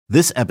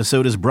This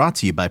episode is brought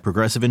to you by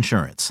Progressive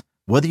Insurance.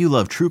 Whether you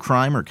love true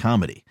crime or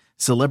comedy,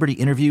 celebrity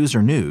interviews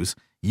or news,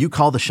 you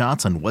call the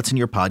shots on what's in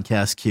your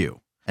podcast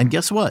queue. And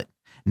guess what?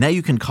 Now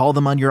you can call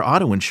them on your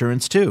auto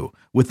insurance too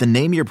with the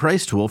Name Your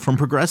Price tool from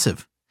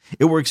Progressive.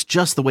 It works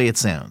just the way it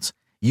sounds.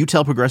 You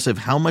tell Progressive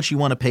how much you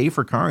want to pay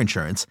for car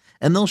insurance,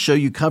 and they'll show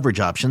you coverage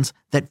options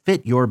that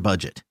fit your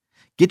budget.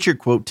 Get your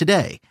quote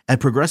today at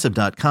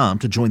Progressive.com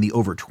to join the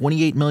over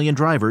 28 million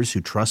drivers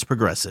who trust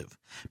Progressive.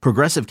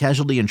 Progressive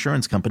Casualty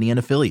Insurance Company and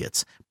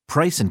Affiliates.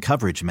 Price and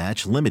coverage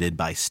match limited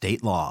by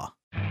state law.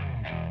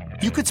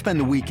 You could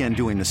spend the weekend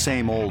doing the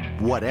same old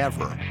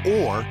whatever,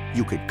 or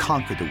you could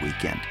conquer the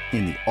weekend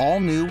in the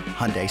all-new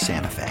Hyundai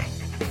Santa Fe.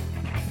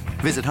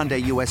 Visit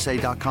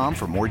HyundaiUSA.com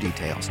for more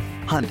details.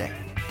 Hyundai,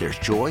 there's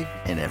joy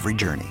in every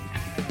journey.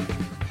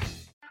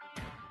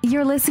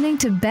 You're listening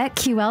to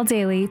BetQL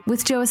Daily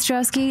with Joe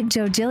Ostrowski,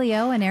 Joe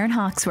Giglio, and Aaron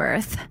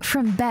Hawksworth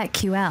from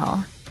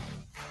BetQL.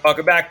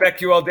 Welcome back,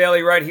 BetQL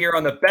Daily, right here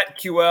on the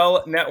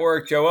BetQL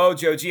Network. Joe O,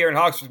 Joe G, Aaron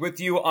Hawksworth with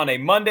you on a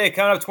Monday.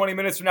 Coming up 20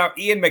 minutes from now,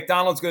 Ian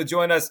McDonald's going to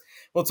join us.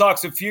 We'll talk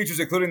some futures,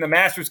 including the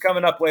Masters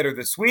coming up later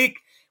this week.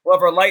 We'll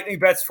have our lightning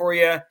bets for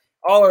you,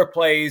 all our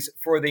plays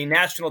for the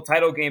national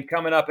title game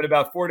coming up in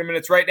about 40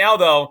 minutes. Right now,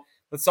 though,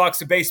 let's talk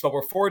some baseball.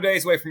 We're 4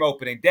 days away from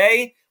opening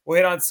day. We'll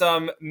hit on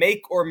some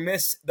make or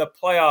miss the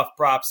playoff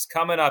props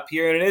coming up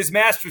here. And it is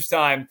Masters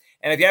time.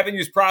 And if you haven't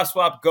used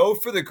PropSwap, go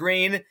for the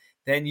green.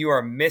 Then you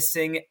are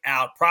missing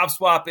out.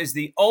 PropSwap is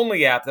the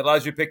only app that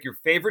allows you to pick your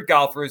favorite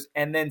golfers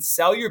and then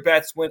sell your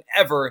bets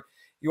whenever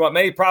you want.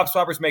 Many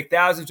PropSwappers make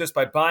thousands just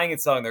by buying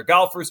and selling their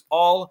golfers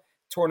all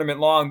tournament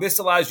long. This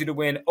allows you to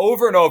win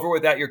over and over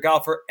without your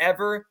golfer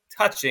ever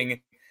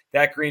touching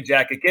that green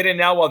jacket. Get in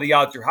now while the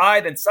odds are high,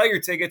 then sell your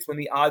tickets when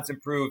the odds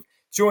improve.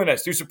 Join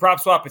us. Do some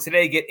PropSwap and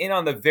today get in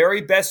on the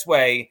very best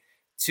way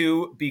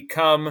to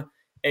become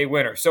a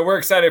winner. So we're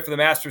excited for the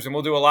Masters, and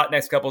we'll do a lot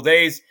next couple of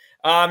days.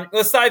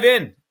 Let's dive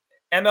in.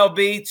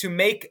 MLB to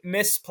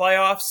miss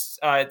playoffs,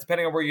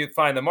 depending on where you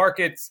find the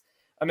markets.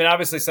 I mean,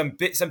 obviously, some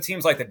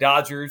teams like the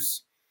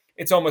Dodgers,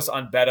 it's almost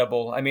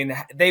unbettable. I mean,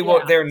 they're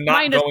not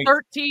minus going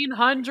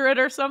 1,300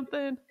 or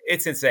something.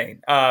 It's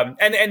insane.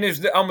 And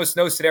there's almost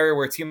no scenario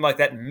where a team like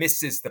that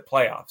misses the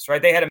playoffs,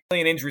 right? They had 1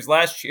 million injuries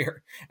last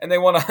year, and they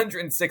won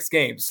 106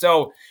 games.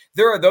 So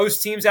there are those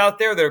teams out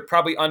there that are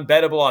probably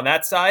unbettable on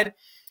that side.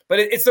 But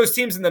it's those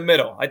teams in the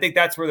middle. I think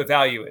that's where the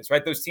value is,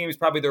 right? Those teams,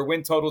 probably their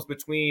win totals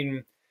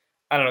between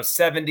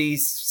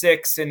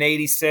 76 and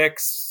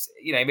 86,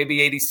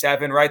 maybe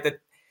 87, right? That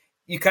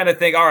you kind of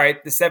think, all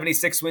right, the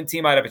 76 win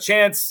team might have a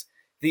chance.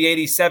 The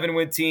 87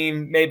 win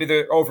team, maybe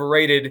they're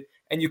overrated,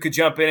 and you could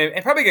jump in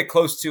and probably get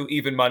close to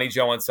even money,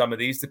 Joe, on some of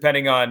these,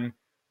 depending on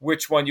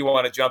which one you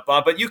want to jump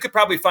on. But you could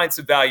probably find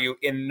some value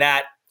in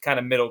that kind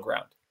of middle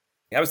ground.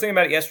 I was thinking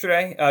about it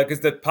yesterday because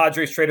the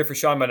Padres traded for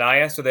Sean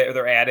Manaea, so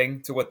they're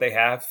adding to what they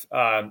have.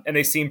 And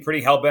they seem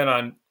pretty hell-bent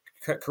on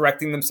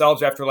correcting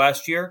themselves after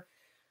last year.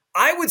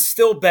 I would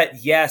still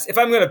bet yes. If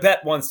I'm going to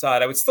bet one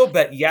side, I would still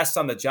bet yes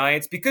on the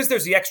Giants because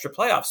there's the extra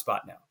playoff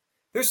spot now.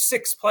 There's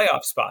 6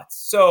 playoff spots.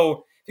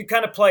 So if you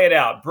kind of play it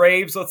out,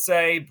 Braves, let's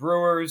say,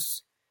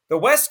 Brewers, the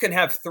West can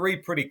have 3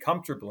 pretty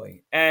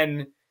comfortably.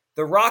 And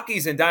the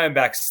Rockies and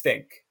Diamondbacks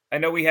stink. I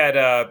know we had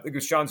it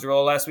was Sean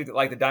Zerillo last week that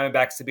liked the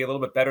Diamondbacks to be a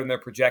little bit better than their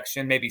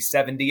projection, maybe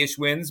 70-ish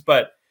wins.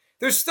 But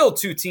there's still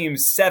 2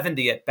 teams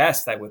 70 at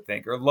best, I would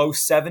think, or low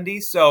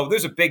 70s. So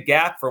there's a big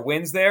gap for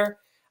wins there.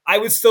 I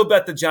would still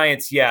bet the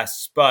Giants,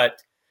 yes,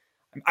 but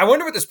I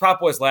wonder what this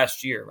prop was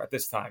last year at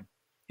this time.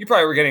 You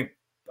probably were getting,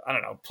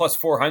 plus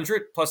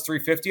 400, plus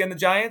 350 on the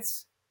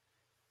Giants.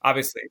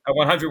 Obviously, a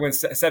 100-win,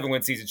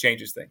 7-win season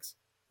changes things.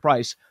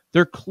 Price,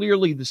 they're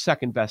clearly the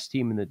second best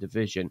team in the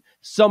division.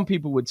 Some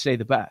people would say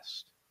the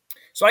best.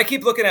 So I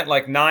keep looking at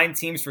like 9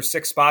 teams for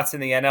 6 spots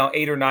in the NL,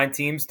 8 or 9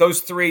 teams.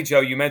 Those 3,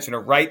 Joe, you mentioned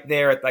are right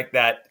there at like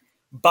that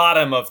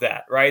bottom of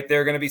that, right?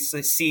 They're going to be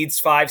seeds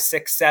 5,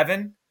 6,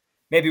 7.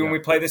 Maybe when we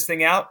play this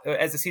thing out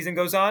as the season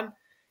goes on.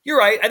 You're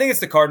right. I think it's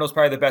the Cardinals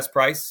probably the best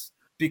price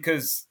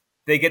because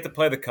they get to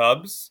play the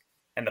Cubs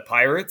and the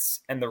Pirates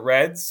and the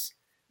Reds,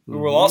 who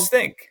will all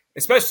stink,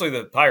 especially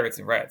the Pirates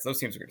and Reds. Those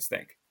teams are going to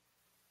stink.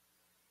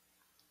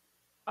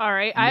 All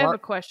right. I have a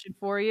question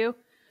for you.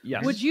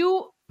 Yes. Would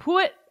you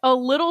put a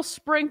little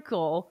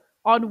sprinkle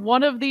on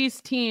one of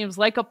these teams,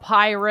 like a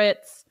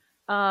Pirates,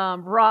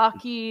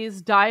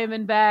 Rockies,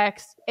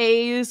 Diamondbacks,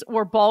 A's,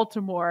 or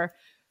Baltimore?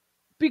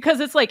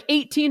 Because it's like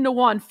 18-1,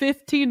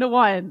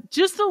 15-1,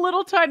 just a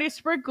little tiny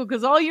sprinkle.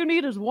 Because all you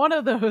need is one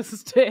of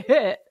those to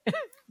hit.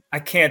 I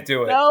can't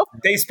do it. No?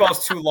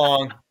 Baseball's too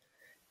long.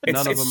 None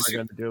of them are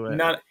going to do it.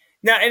 Now,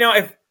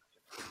 if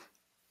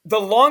the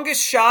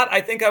longest shot,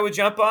 I think I would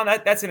jump on.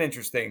 That's an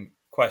interesting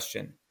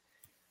question.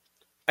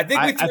 I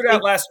think we threw it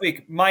out last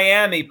week.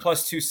 Miami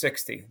plus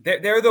 260.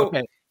 They're the.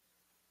 Okay.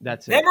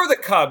 That's it. Them or the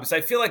Cubs.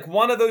 I feel like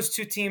one of those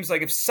 2 teams.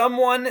 Like if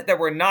someone that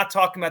we're not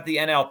talking about the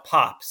NL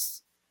pops.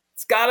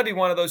 It's got to be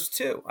one of those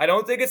 2. I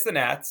don't think it's the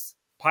Nats.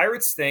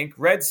 Pirates stink.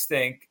 Reds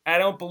stink. I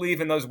don't believe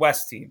in those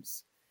West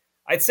teams.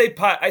 I'd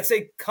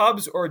say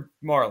Cubs or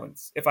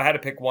Marlins if I had to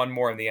pick one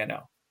more in the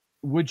NL.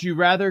 Would you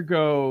rather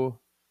go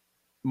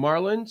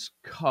Marlins,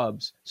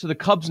 Cubs? So the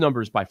Cubs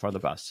number is by far the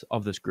best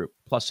of this group,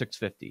 plus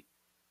 650.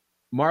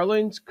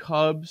 Marlins,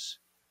 Cubs,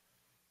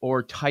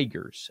 or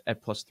Tigers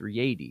at plus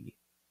 380.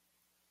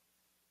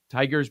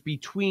 Tigers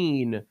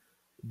between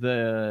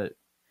the,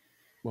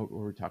 what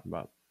were we talking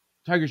about?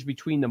 Tigers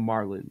between the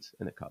Marlins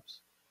and the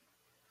Cubs.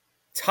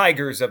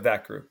 Tigers of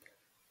that group.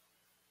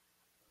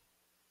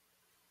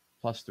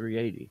 Plus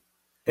 380.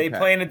 They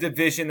play in a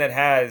division that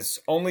has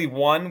only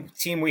one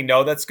team we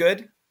know that's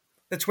good.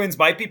 The Twins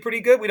might be pretty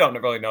good. We don't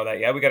really know that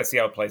yet. We got to see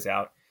how it plays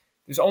out.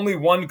 There's only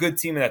one good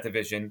team in that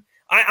division.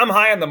 I'm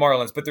high on the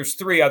Marlins, but there's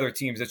 3 other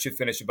teams that should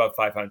finish above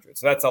 500.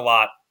 So that's a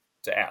lot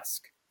to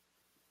ask.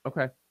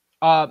 Okay.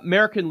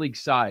 American League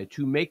side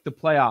to make the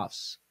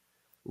playoffs.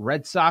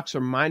 Red Sox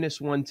are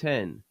minus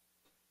 110.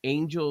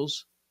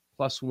 Angels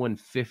plus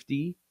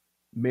 150.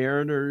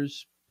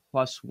 Mariners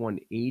plus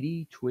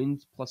 180.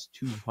 Twins plus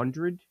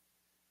 200.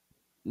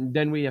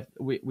 Then we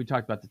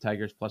talked about the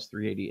Tigers plus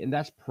 380, and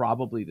that's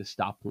probably the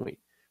stop point,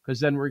 because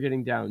then we're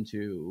getting down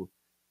to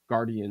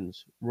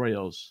Guardians,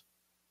 Royals,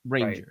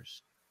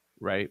 Rangers,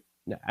 right?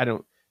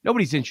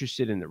 Nobody's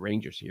interested in the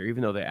Rangers here,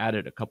 even though they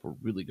added a couple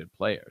really good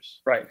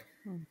players. Right.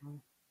 Mm-hmm.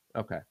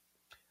 Okay.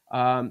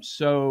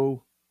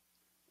 So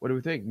what do we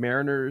think?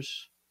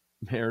 Mariners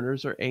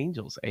or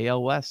Angels?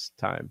 AL West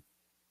time.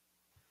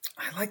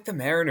 I like the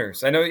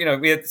Mariners. I know,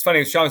 it's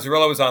funny. Sean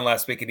Zerillo was on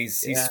last week, and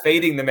he's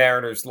fading the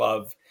Mariners'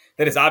 love.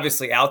 That is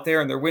obviously out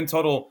there, and their win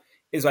total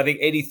is, I think,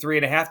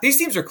 83.5. These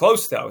teams are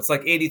close, though. It's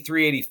like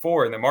 83,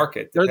 84 in the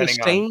market. They're the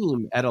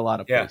same at a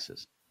lot of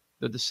places.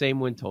 They're the same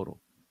win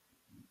total.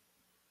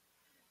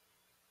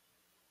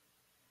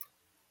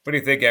 What do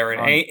you think, Aaron?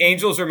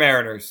 Angels or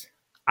Mariners?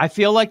 I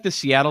feel like the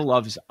Seattle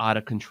love is out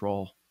of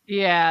control.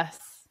 Yes.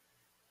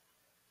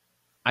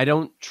 I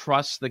don't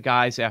trust the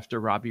guys after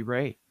Robbie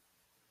Ray.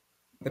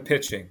 The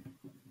pitching.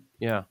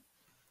 Yeah,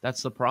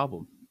 that's the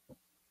problem.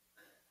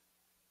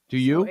 Do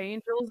you? So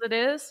Angels it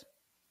is?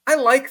 I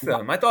like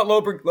them. I thought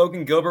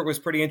Logan Gilbert was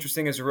pretty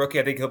interesting as a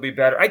rookie. I think he'll be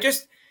better.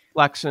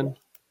 Flexen.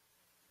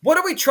 What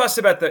do we trust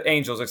about the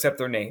Angels except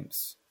their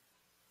names?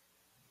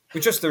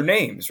 With just their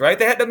names, right?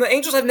 The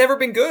Angels have never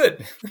been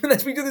good.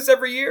 We do this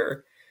every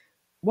year.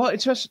 Well,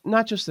 it's just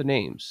not just the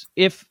names.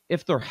 If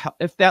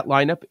that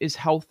lineup is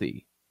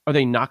healthy, are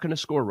they not going to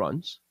score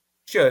runs?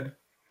 Should.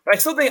 But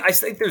I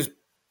think there's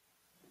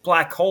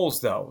black holes,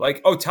 though.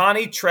 Like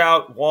Ohtani,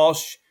 Trout,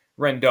 Walsh,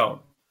 Rendon.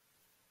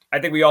 I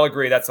think we all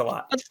agree that's a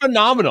lot. That's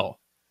phenomenal.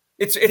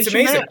 It's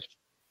amazing.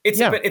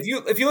 But if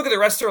you look at the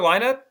rest of their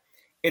lineup,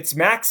 it's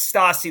Max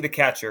Stassi, the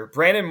catcher,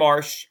 Brandon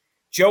Marsh,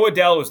 Joe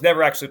Adell, who's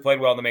never actually played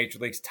well in the major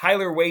leagues,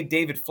 Tyler Wade,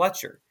 David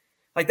Fletcher.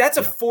 Like, that's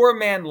a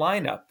 4-man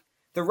lineup.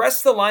 The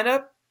rest of the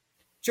lineup,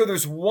 Joe,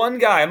 there's one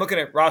guy. I'm looking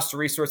at Roster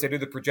Resource. I do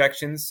the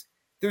projections.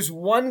 There's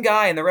one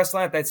guy in the rest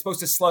of the lineup that's supposed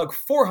to slug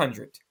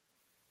 400.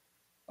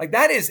 Like,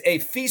 that is a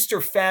feast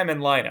or famine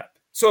lineup.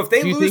 So if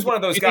they lose one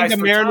of those guys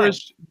for time,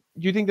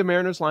 do you think the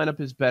Mariners lineup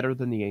is better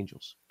than the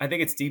Angels? I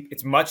think it's deep.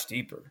 It's much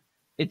deeper.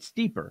 It's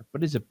deeper,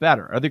 but is it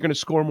better? Are they going to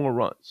score more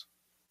runs?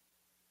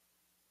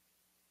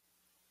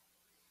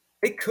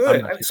 They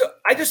could.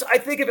 I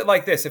think of it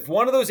like this. If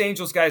one of those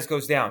Angels guys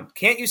goes down,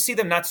 can't you see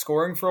them not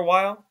scoring for a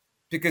while?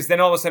 Because then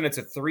all of a sudden it's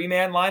a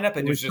 3-man lineup.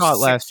 And we saw it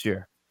last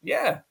year.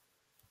 Yeah.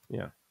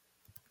 Yeah.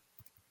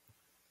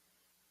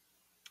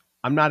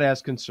 I'm not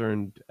as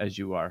concerned as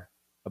you are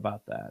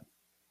about that.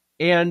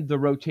 And the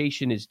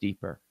rotation is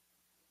deeper.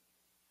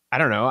 I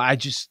don't know.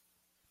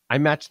 I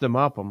matched them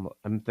up.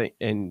 I'm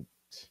thinking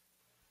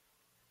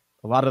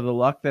a lot of the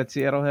luck that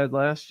Seattle had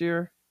last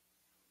year,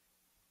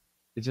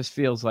 it just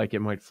feels like it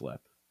might flip.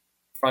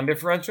 Run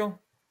differential?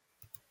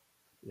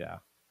 Yeah.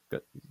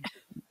 Good.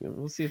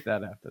 We'll see if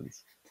that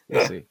happens.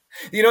 We'll see.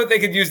 You know what they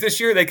could use this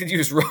year? They could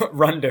use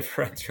run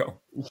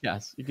differential.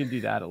 Yes, you can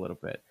do that a little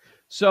bit.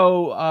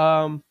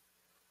 So,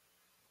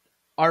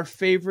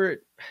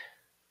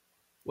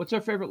 what's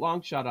our favorite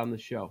long shot on the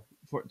show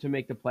to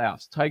make the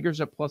playoffs? Tigers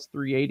at plus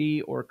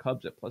 380 or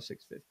Cubs at plus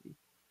 650?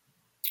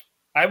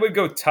 I would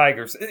go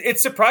Tigers.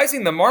 It's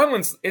surprising the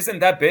Marlins isn't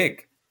that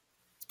big.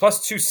 It's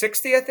plus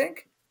 260, I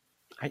think.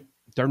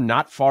 They're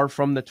not far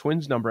from the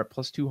Twins number at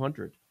plus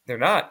 200. They're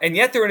not. And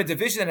yet they're in a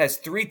division that has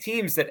 3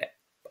 teams that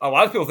a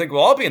lot of people think will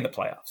all be in the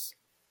playoffs.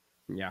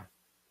 Yeah.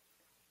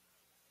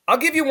 I'll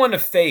give you one to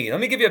fade. Let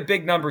me give you a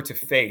big number to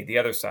fade the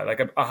other side, like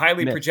a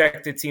highly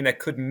projected team that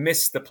could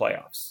miss the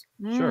playoffs.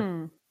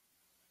 Sure.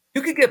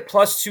 You could get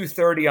plus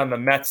 230 on the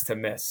Mets to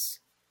miss.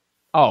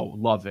 Oh,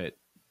 love it.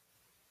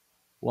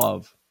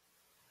 Love.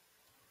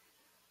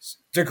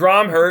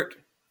 DeGrom hurt.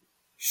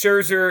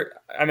 Scherzer,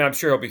 I'm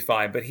sure he'll be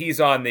fine, but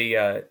he's on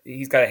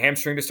he's got a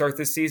hamstring to start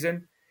this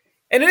season.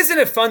 And isn't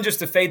it fun just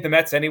to fade the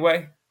Mets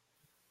anyway?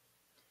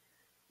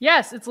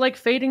 Yes, it's like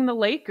fading the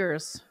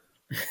Lakers.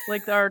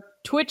 Like our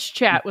Twitch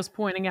chat was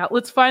pointing out.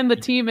 Let's find the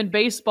team in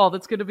baseball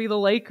that's going to be the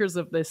Lakers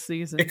of this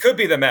season. It could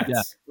be the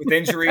Mets with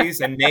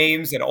injuries and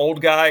names and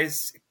old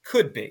guys. It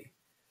could be.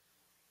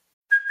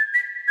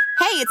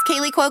 Hey, it's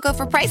Kaylee Cuoco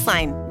for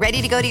Priceline.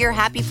 Ready to go to your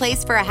happy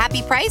place for a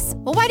happy price?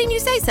 Well, why didn't you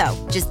say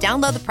so? Just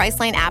download the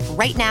Priceline app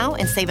right now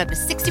and save up to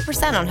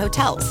 60% on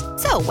hotels.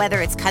 So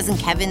whether it's Cousin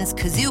Kevin's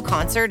Kazoo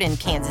Concert in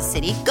Kansas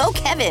City, go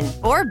Kevin,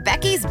 or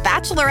Becky's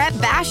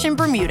Bachelorette Bash in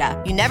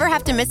Bermuda, you never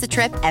have to miss a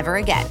trip ever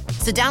again.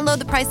 So download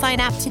the Priceline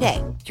app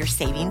today. Your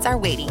savings are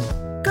waiting.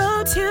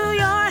 Go to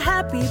your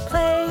happy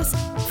place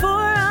for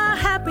a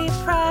happy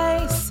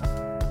price.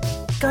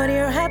 Go to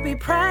your happy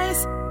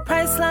price,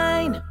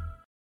 Priceline.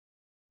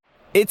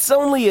 It's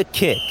only a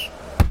kick,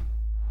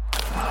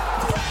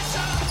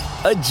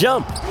 a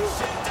jump,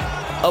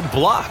 a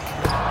block.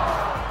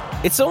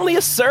 It's only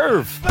a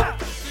serve.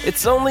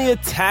 It's only a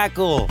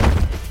tackle,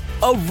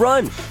 a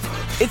run.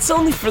 It's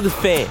only for the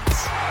fans.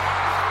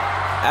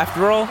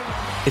 After all,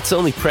 it's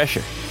only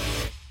pressure.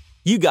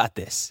 You got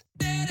this.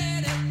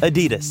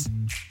 Adidas.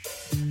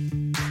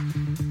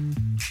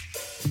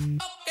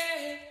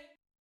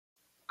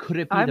 Could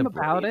it be I'm the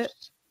about Braves? it.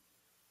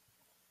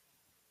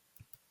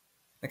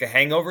 Like a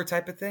hangover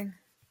type of thing?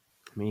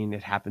 I mean,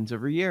 it happens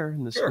every year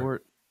in the Sure.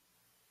 sport.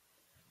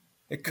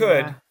 It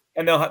could. Yeah.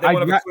 And they won't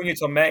have a you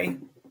until May.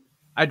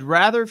 I'd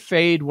rather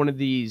fade one of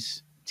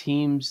these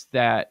teams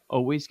that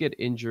always get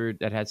injured,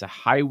 that has a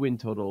high win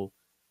total,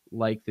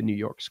 like the New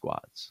York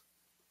squads.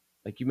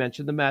 Like you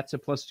mentioned, the Mets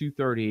at plus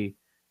 230.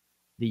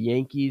 The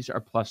Yankees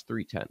are plus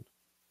 310.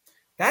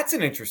 That's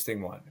an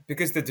interesting one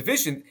because the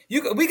division,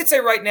 we could say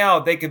right now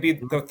they could be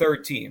the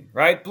third team,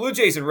 right? Blue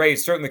Jays and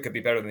Rays certainly could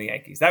be better than the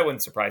Yankees. That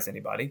wouldn't surprise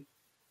anybody.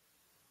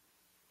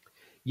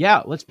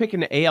 Yeah, let's pick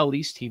an AL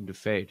East team to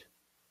fade.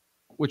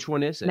 Which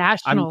one is it?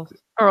 National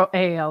or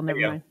AL, never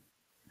mind.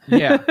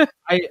 Yeah,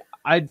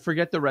 I'd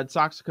forget the Red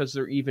Sox because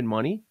they're even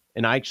money,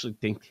 and I actually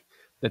think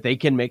that they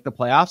can make the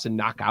playoffs and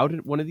knock out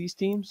one of these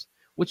teams.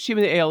 Which team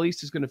in the AL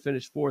East is going to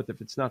finish fourth if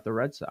it's not the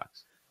Red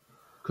Sox?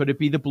 Could it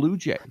be the Blue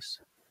Jays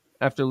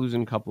after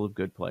losing a couple of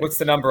good players? What's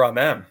the number on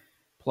them?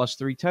 Plus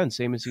 310,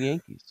 same as the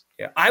Yankees.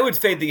 Yeah, I would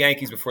fade the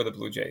Yankees before the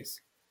Blue Jays.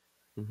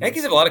 Mm-hmm.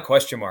 Yankees have a lot of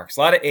question marks, a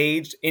lot of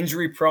aged,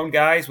 injury-prone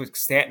guys with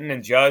Stanton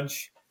and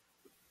Judge.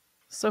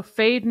 So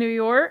fade New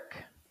York.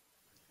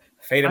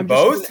 Fade them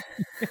both?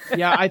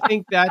 Yeah, I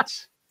think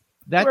that's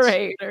We're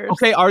haters.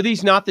 okay. Are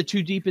these not the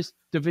two deepest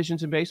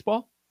divisions in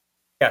baseball?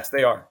 Yes,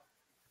 they are.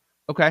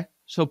 Okay,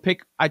 so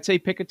I'd say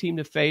pick a team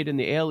to fade in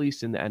the AL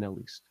East and the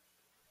NL East.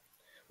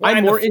 Well,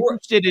 I'm more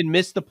interested in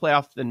miss the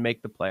playoff than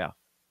make the playoff.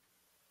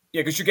 Yeah,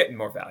 because you're getting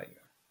more value.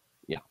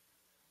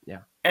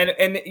 Yeah. And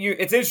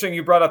it's interesting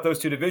you brought up those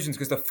two divisions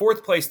because the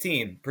fourth place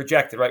team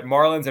projected, right,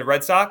 Marlins and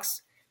Red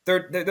Sox,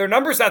 their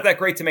numbers not that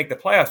great to make the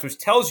playoffs, which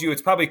tells you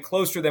it's probably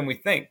closer than we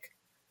think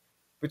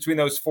between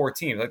those four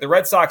teams. Like the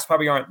Red Sox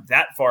probably aren't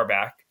that far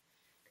back,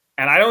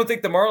 and I don't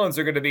think the Marlins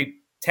are going to be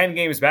 10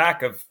 games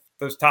back of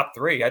those top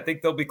three. I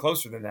think they'll be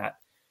closer than that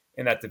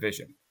in that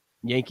division.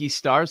 Yankee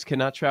Stars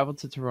cannot travel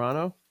to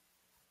Toronto.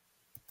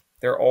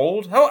 They're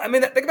old. Think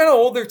about how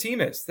old their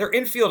team is. Their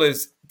infield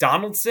is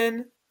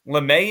Donaldson,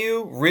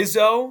 LeMahieu,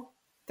 Rizzo.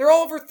 They're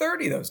all over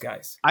 30, those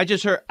guys. I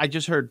just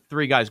heard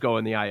three guys go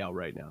in the IL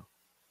right now.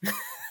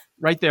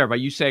 Right there by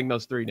you saying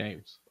those three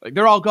names. Like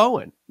they're all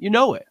going. You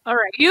know it. All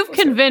right. You've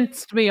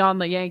convinced me on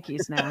the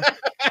Yankees now.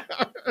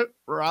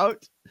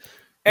 Route.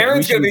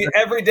 Erin's going to be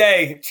every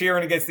day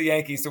cheering against the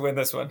Yankees to win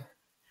this one.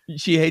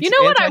 She hates. You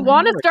know what I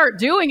want to start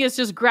doing is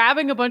just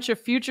grabbing a bunch of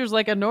futures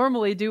like I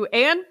normally do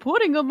and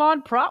putting them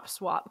on prop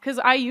swap because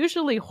I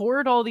usually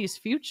hoard all these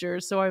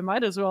futures, so I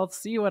might as well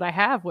see what I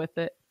have with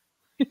it.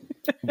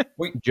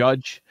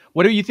 Judge,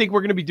 what do you think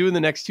we're going to be doing the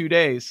next 2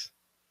 days?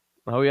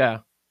 Oh yeah,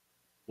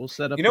 we'll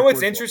set up. You know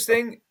what's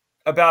interesting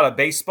about a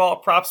baseball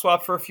prop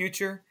swap for a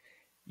future?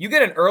 You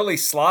get an early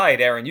slide,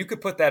 Erin. You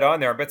could put that on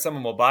there. I bet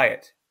someone will buy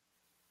it.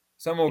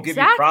 Someone will give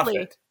you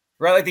profit.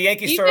 Right, like the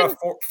Yankees start off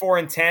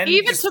 4-10.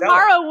 Even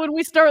tomorrow, when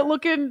we start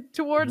looking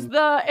towards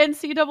the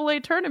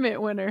NCAA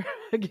tournament winner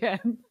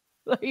again,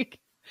 like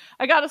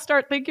I got to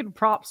start thinking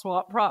prop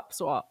swap.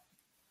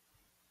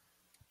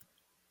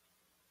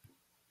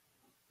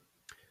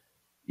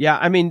 Yeah,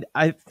 I mean,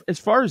 as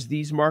far as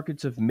these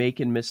markets of make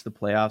and miss the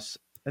playoffs,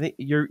 I think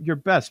your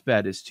best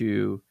bet is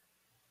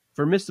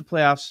for miss the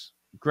playoffs,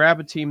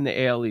 grab a team in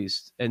the AL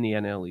East and the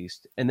NL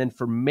East, and then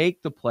for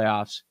make the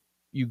playoffs,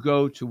 you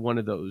go to one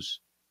of those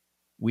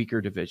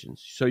weaker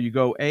divisions. So you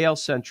go AL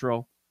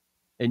Central,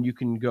 and you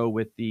can go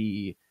with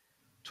the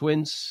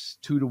Twins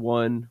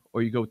 2-1,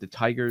 or you go with the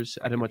Tigers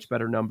at a much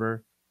better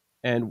number.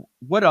 And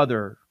what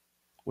other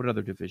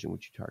division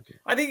would you target?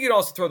 I think you could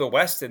also throw the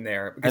West in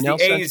there because NL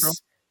the A's Central?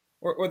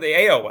 or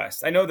the AL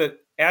West. I know that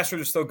Astros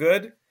are still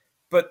good,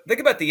 but think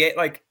about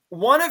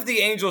one of the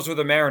Angels or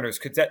the Mariners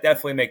could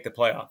definitely make the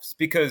playoffs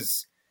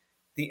because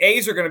the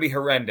A's are going to be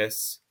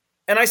horrendous.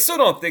 And I still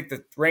don't think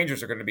the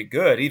Rangers are going to be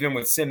good, even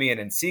with Simeon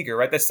and Seager,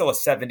 right? That's still a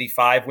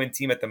 75-win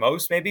team at the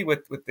most, maybe,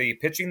 with the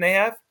pitching they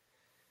have.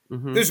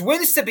 Mm-hmm. There's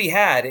wins to be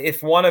had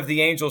if one of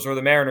the Angels or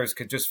the Mariners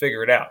could just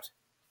figure it out.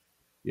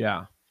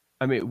 Yeah.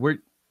 I mean,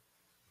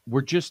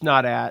 we're just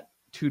not at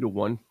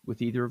 2-1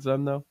 with either of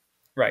them, though.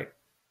 Right.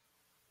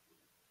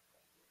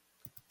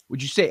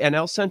 Would you say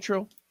NL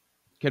Central?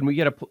 Can we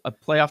get a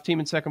playoff team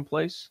in second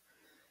place?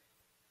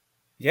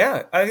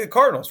 Yeah, I think the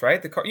Cardinals,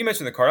 right? You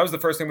mentioned the Cardinals. That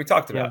was the first thing we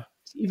talked about. Yeah.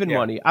 It's even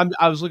money.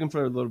 I was looking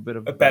for a little bit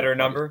of a better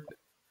number.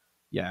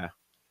 Yeah.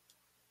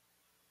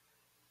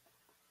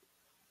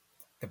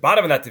 The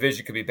bottom of that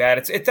division could be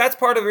bad. That's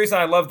part of the reason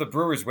I love the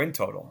Brewers win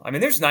total. I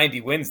mean, there's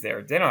 90 wins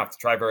there. They don't have to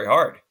try very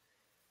hard.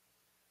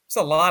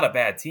 There's a lot of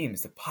bad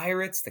teams. The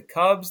Pirates, the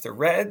Cubs, the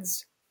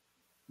Reds.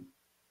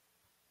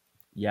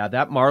 Yeah,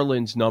 that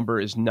Marlins number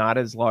is not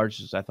as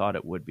large as I thought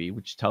it would be,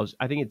 which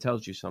I think it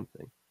tells you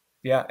something.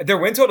 Yeah, their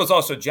win total's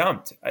also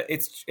jumped.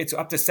 It's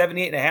up to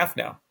 78.5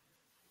 now.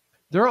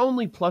 They're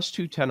only plus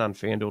 210 on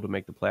FanDuel to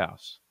make the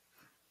playoffs.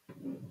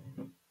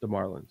 The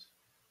Marlins.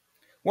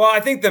 Well,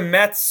 I think the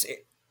Mets,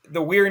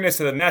 the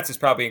weirdness of the Mets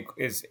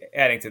is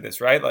adding to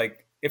this, right?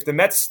 Like if the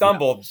Mets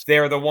stumbled,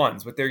 they're the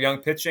ones with their young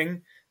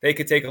pitching. They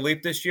could take a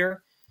leap this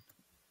year.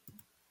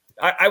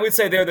 I would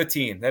say they're the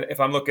team that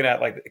if I'm looking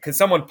at could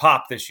someone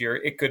pop this year,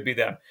 it could be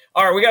them.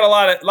 All right, we got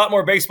a lot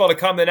more baseball to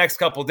come the next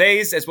couple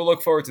days as we'll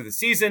look forward to the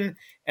season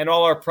and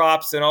all our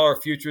props and all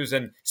our futures.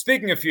 And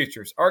speaking of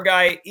futures, our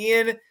guy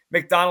Ian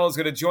McDonald is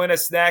going to join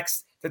us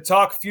next to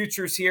talk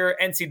futures here,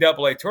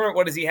 NCAA tournament.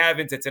 What does he have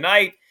into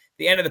tonight?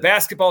 The end of the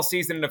basketball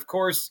season, and of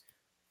course,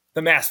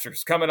 the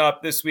Masters coming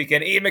up this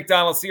weekend. Ian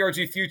McDonald,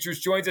 CRG Futures,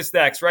 joins us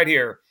next right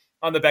here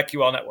on the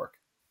BetQL Network.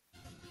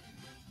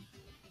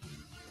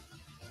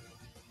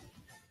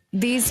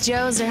 These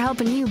Joes are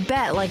helping you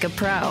bet like a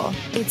pro.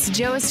 It's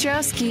Joe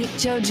Ostrowski,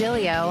 Joe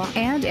Giglio,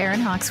 and Aaron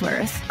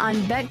Hawksworth on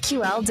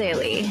BetQL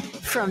Daily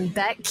from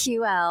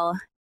BetQL.